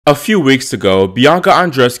A few weeks ago, Bianca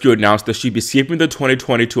Andreescu announced that she'd be skipping the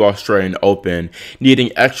 2022 Australian Open, needing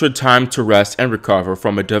extra time to rest and recover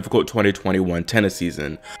from a difficult 2021 tennis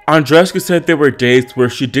season. Andreescu said there were days where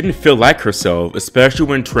she didn't feel like herself, especially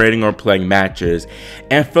when training or playing matches,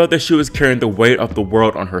 and felt that she was carrying the weight of the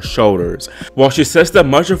world on her shoulders. While she says that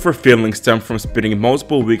much of her feelings stem from spending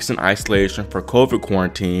multiple weeks in isolation for COVID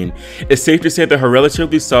quarantine, it's safe to say that her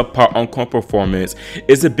relatively subpar on-court performance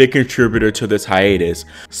is a big contributor to this hiatus.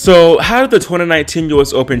 So, how did the 2019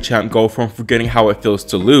 US Open champ go from forgetting how it feels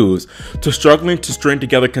to lose, to struggling to string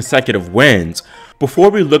together consecutive wins? Before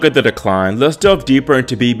we look at the decline, let's delve deeper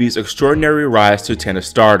into BB's extraordinary rise to tennis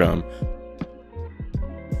stardom.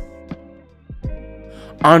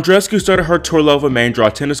 Andreescu started her tour-level main draw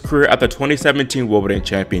tennis career at the 2017 Wimbledon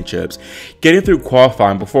Championships, getting through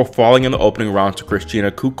qualifying before falling in the opening round to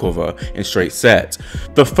Kristina Kucova in straight sets.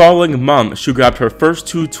 The following month, she grabbed her first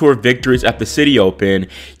two tour victories at the City Open,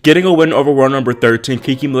 getting a win over world number 13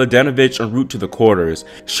 Kiki Mladenovic en route to the quarters.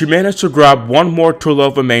 She managed to grab one more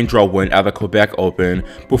tour-level main draw win at the Quebec Open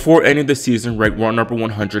before ending the season ranked world number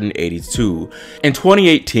 182. In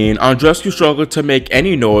 2018, Andreescu struggled to make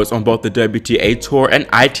any noise on both the WTA Tour and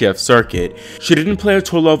ITF circuit. She didn't play a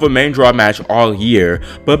tour-level main draw match all year,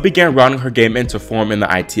 but began rounding her game into form in the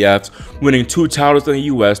ITFs, winning 2 titles in the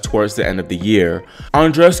US towards the end of the year.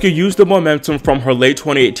 Andreescu used the momentum from her late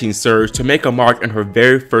 2018 surge to make a mark in her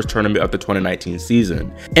very first tournament of the 2019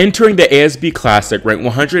 season. Entering the ASB Classic ranked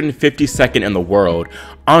 152nd in the world,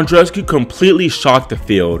 Andreescu completely shocked the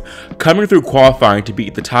field, coming through qualifying to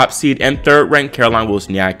beat the top seed and third-ranked Caroline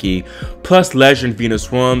Wozniacki, plus legend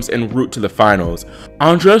Venus Williams en route to the finals.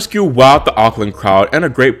 Andreescu wowed the Auckland crowd and a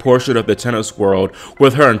great portion of the tennis world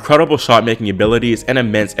with her incredible shot-making abilities and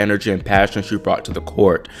immense energy and passion she brought to the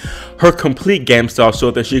court. Her complete game style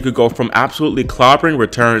showed that she could go from absolutely clobbering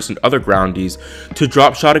returns and other groundies to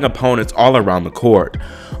drop-shotting opponents all around the court.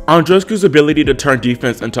 Andreescu's ability to turn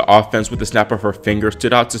defense into offense with the snap of her fingers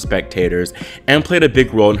stood out to spectators and played a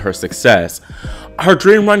big role in her success. Her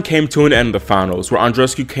dream run came to an end in the finals, where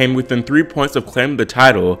Andreescu came within 3 points of claiming the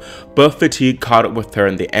title, but fatigue caught up with her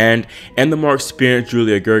in the end, and the more experienced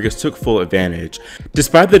Julia Gerges took full advantage.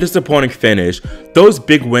 Despite the disappointing finish, those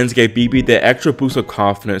big wins gave BB the extra boost of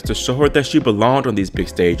confidence to show her that she belonged on these big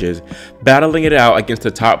stages, battling it out against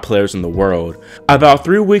the top players in the world. About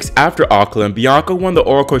 3 weeks after Auckland, Bianca won the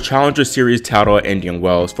Oracle Challenger Series title at Indian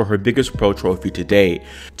Wells for her biggest pro trophy to date.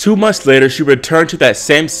 2 months later, she returned to that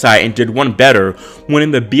same site and did one better,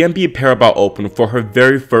 winning the BNP Paribas Open for her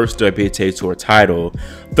very first WTA Tour title.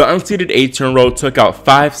 The unseeded 18-year-old took out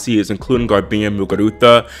 5 seeds, including Garbine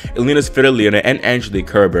Muguruza, Elina Svitolina, and Angelique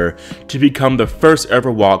Kerber, to become the first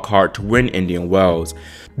ever wildcard to win Indian Wells.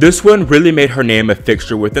 This win really made her name a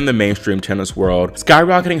fixture within the mainstream tennis world,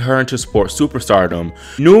 skyrocketing her into sports superstardom.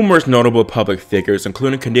 Numerous notable public figures,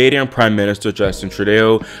 including Canadian Prime Minister Justin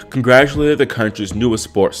Trudeau, congratulated the country's newest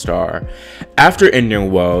sports star. After Indian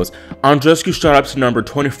Wells, Andreescu shot up to number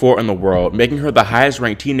 24 in the world, making her the highest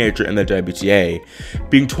ranked teenager in the WTA.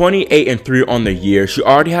 Being 28-3 on the year, she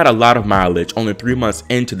already had a lot of mileage only 3 months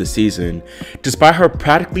into the season. Despite her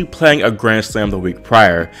practically playing a Grand Slam the week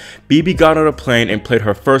prior, BB got on a plane and played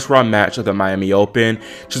her first round match of the Miami Open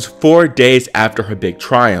just 4 days after her big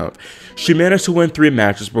triumph. She managed to win 3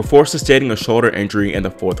 matches before sustaining a shoulder injury in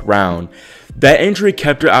the 4th round. That injury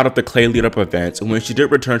kept her out of the clay lead-up events, and when she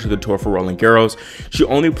did return to the tour for Roland Garros, she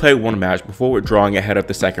only played 1 match before withdrawing ahead of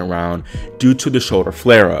the 2nd round due to the shoulder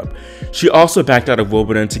flare-up. She also backed out of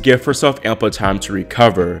Wimbledon to give herself ample time to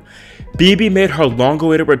recover. BB made her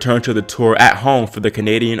long-awaited return to the tour at home for the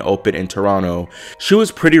Canadian Open in Toronto. She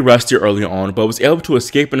was pretty rusty early on, but was able to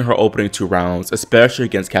escape in her opening 2 rounds, especially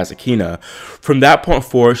against Kasatkina. From that point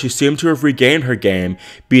forward, she seemed to have regained her game,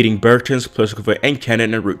 beating Bertens, Pliskova, and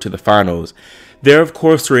Kenin en route to the finals. There, of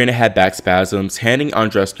course, Serena had back spasms, handing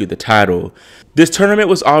Andreescu the title. This tournament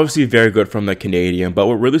was obviously very good from the Canadian, but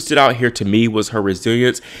what really stood out here to me was her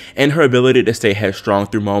resilience and her ability to stay headstrong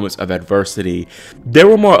through moments of adversity. There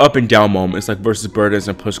were more up and down moments, like versus Bertens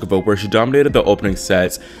and Pliskova, where she dominated the opening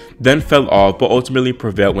sets, then fell off, but ultimately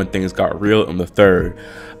prevailed when things got real in the 3rd.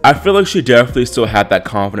 I feel like she definitely still had that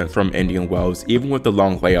confidence from Indian Wells, even with the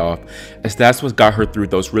long layoff, as that's what got her through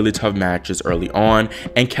those really tough matches early on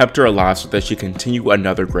and kept her alive so that she could continue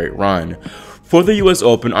another great run. For the US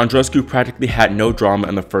Open, Andreescu practically had no drama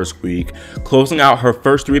in the first week, closing out her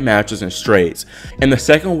first 3 matches in straights. In the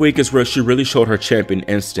second week is where she really showed her champion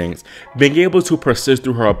instincts, being able to persist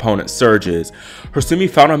through her opponent's surges. Her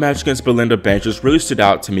semi-final match against Belinda Bencic really stood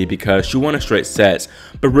out to me because she won in straight sets,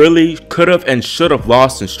 but really could have and should have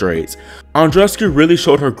lost in straights. Andreescu really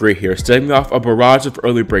showed her grit here, staying off a barrage of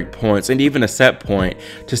early break points and even a set point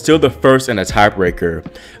to steal the first and a tiebreaker.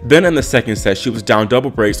 Then in the second set, she was down double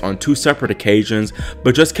breaks on 2 separate occasions,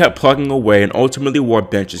 but just kept plugging away and ultimately wore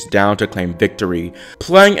benches down to claim victory.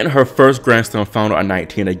 Playing in her first Grand Slam final at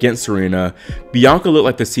 19 against Serena, Bianca looked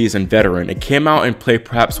like the seasoned veteran and came out and played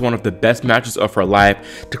perhaps one of the best matches of her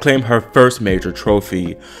life to claim her first major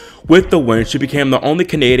trophy. With the win, she became the only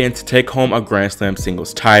Canadian to take home a Grand Slam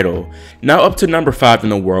singles title. Now up to number 5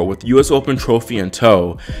 in the world with US Open trophy in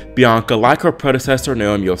tow, Bianca, like her predecessor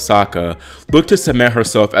Naomi Osaka, looked to cement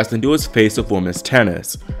herself as the newest face of women's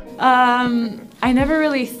tennis. I never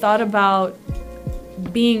really thought about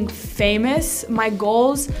being famous. My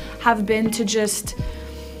goals have been to just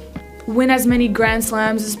win as many Grand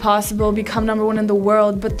Slams as possible, become number 1 in the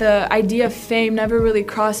world, but the idea of fame never really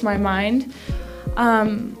crossed my mind.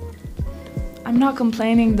 I'm not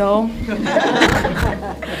complaining though.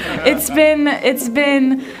 It's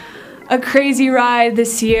been a crazy ride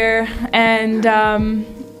this year, and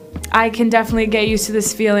I can definitely get used to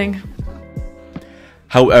this feeling.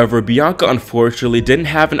 However, Bianca unfortunately didn't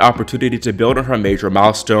have an opportunity to build on her major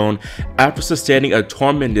milestone after sustaining a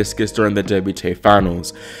torn meniscus during the WTA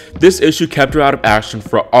finals. This issue kept her out of action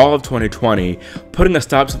for all of 2020, putting a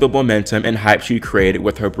stop to the momentum and hype she created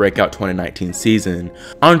with her breakout 2019 season.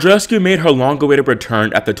 Andreescu made her long-awaited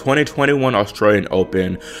return at the 2021 Australian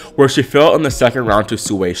Open, where she fell in the second round to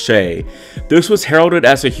Sue Shea. This was heralded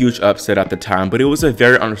as a huge upset at the time, but it was a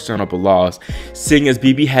very understandable loss, seeing as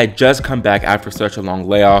BB had just come back after such a long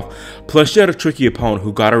layoff, plus she had a tricky opponent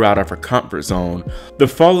who got her out of her comfort zone. The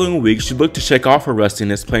following week, she looked to shake off her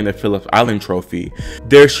rustiness playing the Phillips Island Trophy.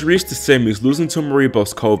 There she reached the semis, losing to Marie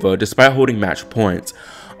Boskova despite holding match points.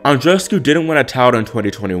 Andreescu didn't win a title in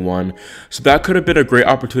 2021, so that could have been a great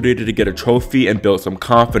opportunity to get a trophy and build some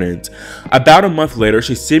confidence. About a month later,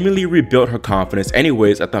 she seemingly rebuilt her confidence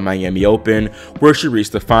anyways at the Miami Open, where she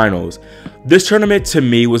reached the finals. This tournament to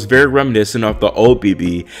me was very reminiscent of the old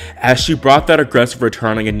BB, as she brought that aggressive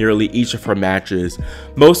returning in nearly each of her matches.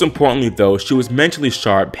 Most importantly though, she was mentally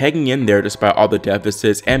sharp, hanging in there despite all the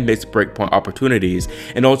deficits and missed breakpoint opportunities,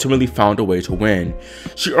 and ultimately found a way to win.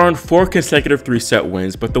 She earned 4 consecutive 3-set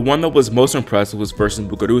wins, but the one that was most impressive was versus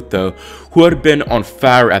Muguruza, who had been on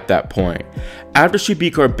fire at that point. After she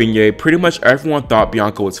beat Garbiñe, pretty much everyone thought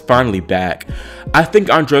Bianca was finally back. I think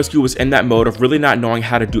Andreescu was in that mode of really not knowing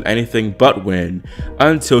how to do anything but win,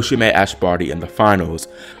 until she met Ash Barty in the finals.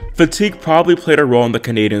 Fatigue probably played a role in the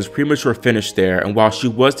Canadians' premature finish there, and while she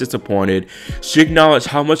was disappointed, she acknowledged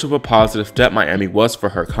how much of a positive step Miami was for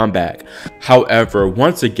her comeback. However,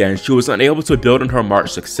 once again, she was unable to build on her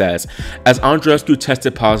March success, as Andreescu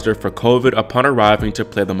tested positive for COVID upon arriving to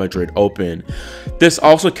play the Madrid Open. This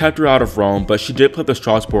also kept her out of Rome, but she did play the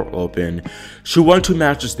Strasbourg Open. She won 2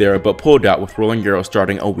 matches there, but pulled out with Roland Garros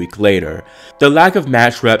starting a week later. The lack of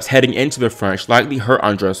match reps heading into the French likely hurt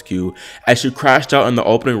Andreescu, as she crashed out in the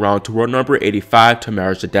opening round to world number 85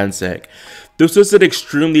 Tamara Zidensek. This was an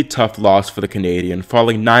extremely tough loss for the Canadian,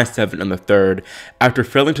 falling 9-7 in the third after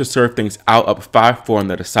failing to serve things out up 5-4 in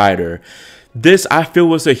the decider. This, I feel,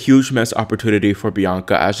 was a huge missed opportunity for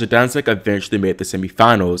Bianca, as Zidensek eventually made the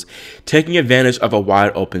semifinals, taking advantage of a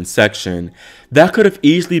wide open section. That could have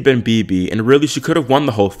easily been BB, and really she could have won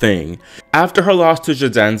the whole thing. After her loss to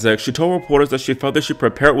Zidensek, she told reporters that she felt that she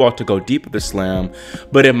prepared well to go deep at the slam,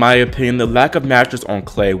 but in my opinion, the lack of matches on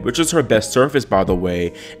clay, which is her best surface by the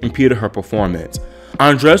way, impeded her performance.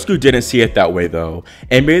 Andreescu didn't see it that way though,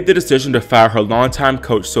 and made the decision to fire her longtime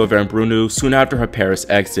coach Sylvain Brunou soon after her Paris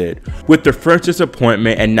exit. With the French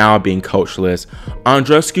disappointment and now being coachless,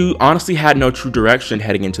 Andreescu honestly had no true direction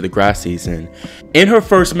heading into the grass season. In her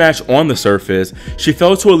first match on the surface, she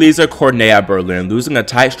fell to Elisa Cornet at Berlin, losing a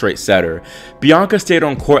tight straight setter. Bianca stayed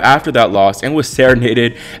on court after that loss and was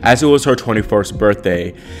serenaded as it was her 21st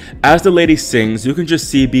birthday. As the lady sings, you can just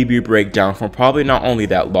see BB break down from probably not only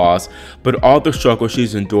that loss, but all the struggle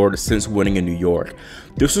she's endured since winning in New York.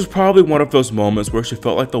 This was probably one of those moments where she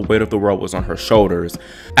felt like the weight of the world was on her shoulders.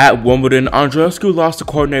 At Wimbledon, Andreescu lost to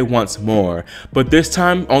Cornet once more, but this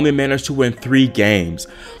time only managed to win 3 games.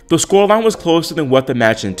 The scoreline was closer than what the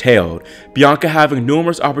match entailed, Bianca having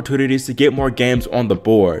numerous opportunities to get more games on the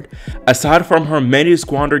board. Aside from her many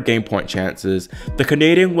squandered game point chances, the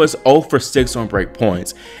Canadian was 0 for 6 on break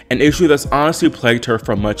points, an issue that's honestly plagued her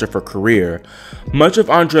for much of her career. Much of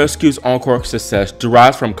Andreescu's on-court success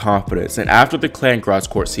derives from confidence, and after the clay and grass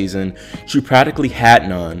court season, she practically had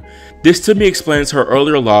none. This to me explains her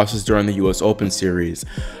earlier losses during the US Open series.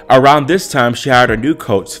 Around this time, she hired a new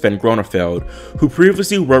coach, Sven Gronefeld, who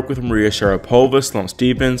previously worked with Maria Sharapova, Sloane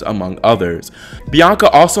Stephens, among others. Bianca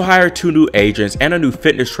also hired 2 new agents and a new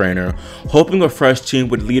fitness trainer, hoping a fresh team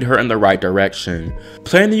would lead her in the right direction.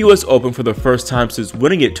 Playing the US Open for the first time since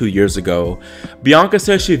winning it 2 years ago, Bianca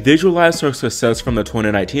says she visualized her success from the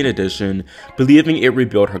 2019 edition, believing it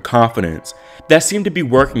rebuilt her confidence. That seemed to be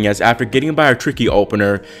working, as after getting by a tricky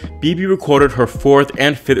opener, BB recorded her 4th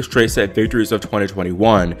and 5th straight set victories of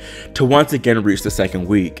 2021 to once again reach the second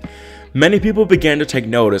week. Many people began to take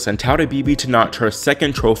notice and touted BB to notch her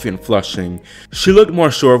 2nd trophy in Flushing. She looked more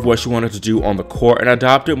sure of what she wanted to do on the court and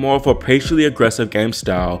adopted more of a patiently aggressive game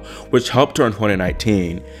style, which helped her in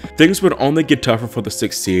 2019. Things would only get tougher for the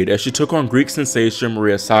 6th seed as she took on Greek sensation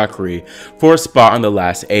Maria Sakkari for a spot in the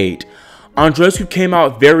last 8. Andreescu came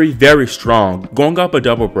out very strong, going up a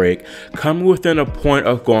double break, coming within a point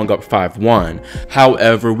of going up 5-1.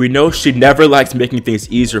 However, we know she never likes making things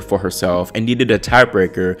easier for herself and needed a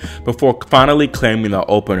tiebreaker before finally claiming the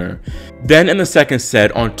opener. Then in the 2nd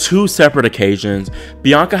set, on 2 separate occasions,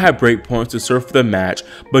 Bianca had break points to serve for the match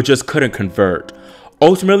but just couldn't convert.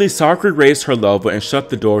 Ultimately, Sakkari raised her level and shut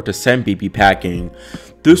the door to send BB packing.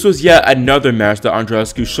 This was yet another match that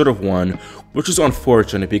Andreescu should have won, which is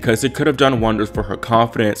unfortunate because it could have done wonders for her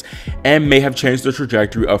confidence and may have changed the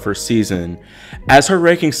trajectory of her season. As her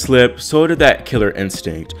ranking slipped, so did that killer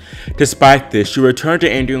instinct. Despite this, she returned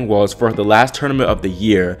to Indian Wells for the last tournament of the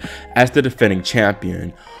year as the defending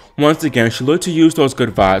champion. Once again, she looked to use those good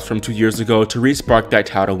vibes from 2 years ago to re-spark that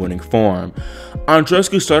title-winning form.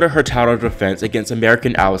 Andreescu started her title defense against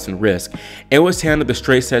American Allison Risk and was handed the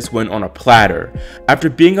straight sets win on a platter. After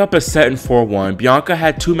being up a set in 4-1, Bianca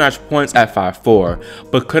had 2 match points at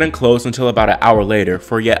 5-4, but couldn't close until about an hour later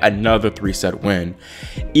for yet another 3-set win.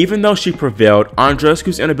 Even though she prevailed,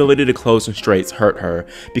 Andreescu's inability to close in straights hurt her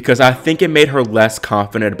because I think it made her less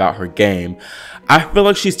confident about her game. I feel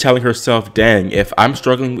like she's telling herself, dang, if I'm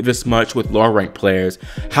struggling this much with lower ranked players,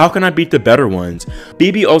 how can I beat the better ones?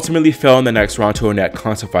 BB ultimately fell in the next round to a net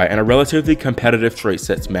Kontaveit in a relatively competitive straight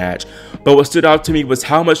sets match, but what stood out to me was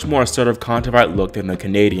how much more assertive Kontaveit looked than the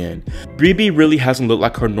Canadian. BB really hasn't looked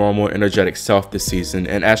like her normal energetic self this season,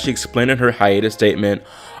 and as she explained in her hiatus statement,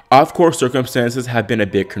 off-court circumstances have been a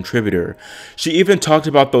big contributor. She even talked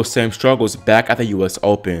about those same struggles back at the US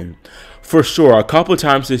Open. For sure, a couple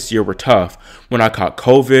times this year were tough, when I caught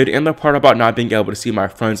COVID and the part about not being able to see my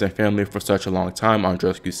friends and family for such a long time,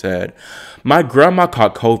 Andreescu said. My grandma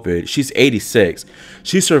caught COVID, she's 86.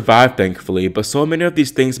 She survived thankfully, but so many of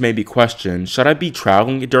these things made me question, should I be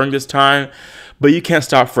traveling during this time? But you can't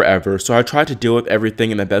stop forever, so I tried to deal with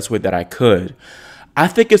everything in the best way that I could. I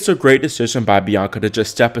think it's a great decision by Bianca to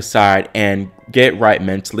just step aside and get right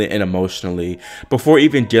mentally and emotionally before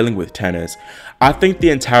even dealing with tennis. I think the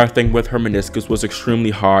entire thing with her meniscus was extremely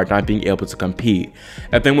hard not being able to compete.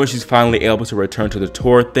 And then when she's finally able to return to the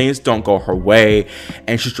tour, things don't go her way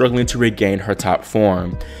and she's struggling to regain her top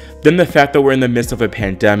form. Then the fact that we're in the midst of a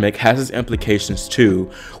pandemic has its implications too,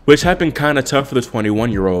 which have been kinda tough for the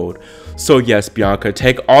 21-year-old. So yes, Bianca,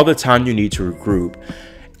 take all the time you need to regroup.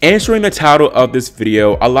 Answering the title of this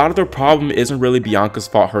video, a lot of the problem isn't really Bianca's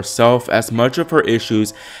fault herself, as much of her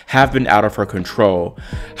issues have been out of her control.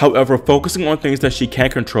 However, focusing on things that she can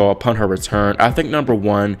control upon her return, I think number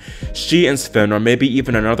 1, she and Sven or maybe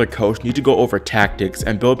even another coach need to go over tactics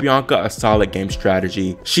and build Bianca a solid game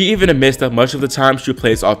strategy. She even admits that much of the time she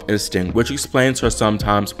plays off instinct, which explains her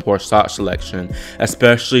sometimes poor shot selection,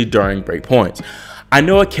 especially during break points. I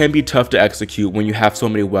know it can be tough to execute when you have so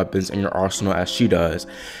many weapons in your arsenal as she does.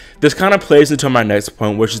 This kind of plays into my next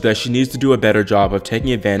point, which is that she needs to do a better job of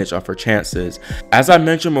taking advantage of her chances. As I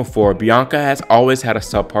mentioned before, Bianca has always had a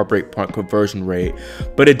subpar breakpoint conversion rate,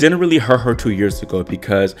 but it didn't really hurt her 2 years ago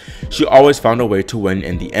because she always found a way to win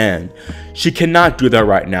in the end. She cannot do that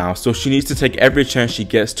right now, so she needs to take every chance she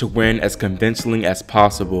gets to win as convincingly as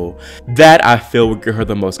possible. That I feel would give her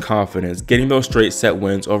the most confidence, getting those straight set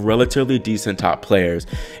wins over relatively decent top players.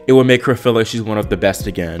 It will make her feel like she's one of the best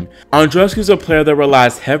again. Andreescu is a player that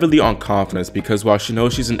relies heavily on confidence because while she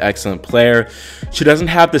knows she's an excellent player, she doesn't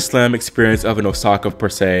have the slam experience of an Osaka per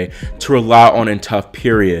se to rely on in tough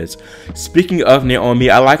periods. Speaking of Naomi,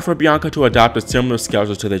 I like for Bianca to adopt a similar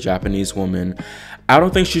schedule to the Japanese woman. I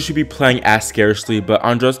don't think she should be playing as scarcely, but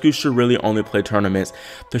Andreescu should really only play tournaments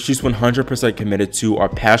that she's 100% committed to or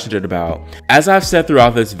passionate about. As I've said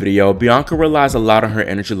throughout this video, Bianca relies a lot on her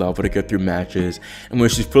energy level to get through matches, and when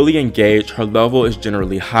she's fully engaged, her level is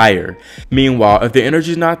generally higher. Meanwhile, if the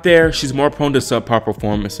energy is not out there, she's more prone to subpar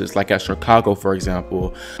performances, like at Chicago for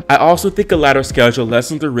example. I also think a lighter schedule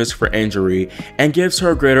lessens the risk for injury and gives her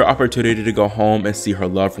a greater opportunity to go home and see her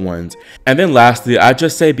loved ones. And then lastly, I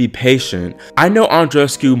just say be patient. I know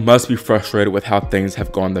Andreescu must be frustrated with how things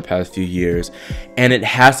have gone the past few years, and it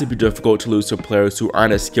has to be difficult to lose to players who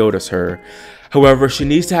aren't as skilled as her. However, she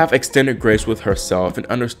needs to have extended grace with herself and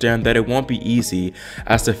understand that it won't be easy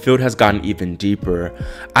as the field has gotten even deeper.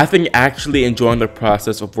 I think actually enjoying the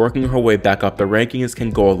process of working her way back up the rankings can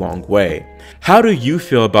go a long way. How do you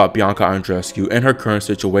feel about Bianca Andreescu and her current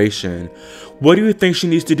situation? What do you think she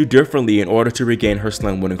needs to do differently in order to regain her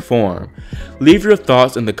slam winning form? Leave your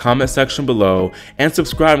thoughts in the comment section below and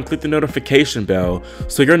subscribe and click the notification bell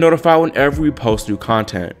so you're notified whenever we post new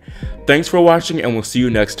content. Thanks for watching, and we'll see you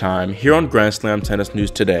next time here on Grand Slam Tennis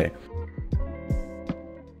News Today.